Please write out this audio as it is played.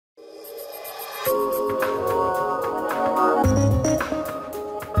The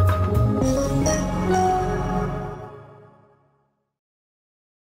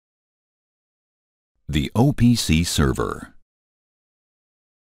OPC server.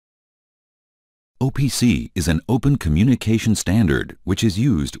 OPC is an open communication standard which is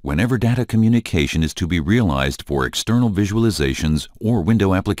used whenever data communication is to be realized for external visualizations or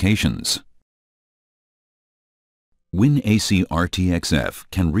window applications. WinAC-RTXF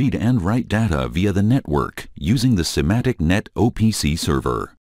can read and write data via the network using the Semantic Net OPC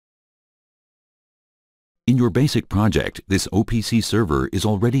server. In your basic project, this OPC server is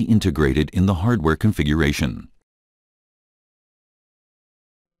already integrated in the hardware configuration.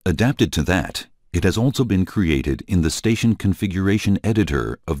 Adapted to that, it has also been created in the Station Configuration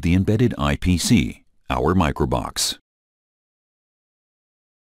Editor of the embedded IPC, our microbox.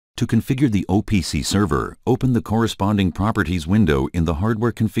 To configure the OPC server, open the corresponding properties window in the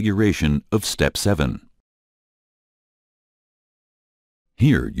hardware configuration of Step 7.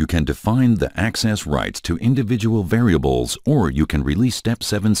 Here you can define the access rights to individual variables, or you can release Step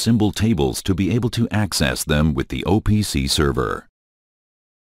 7 symbol tables to be able to access them with the OPC server.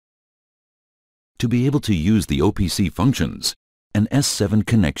 To be able to use the OPC functions, an S7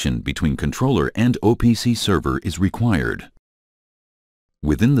 connection between controller and OPC server is required.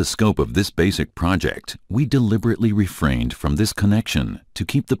 Within the scope of this basic project, we deliberately refrained from this connection to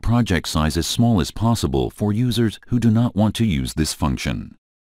keep the project size as small as possible for users who do not want to use this function.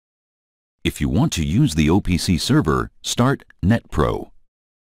 If you want to use the OPC server, start NetPro.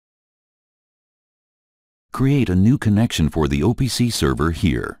 Create a new connection for the OPC server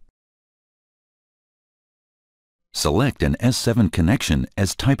here. Select an S7 connection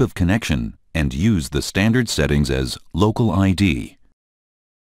as type of connection and use the standard settings as Local ID.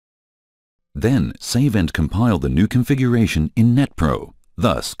 Then save and compile the new configuration in NetPro,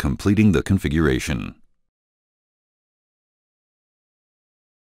 thus completing the configuration.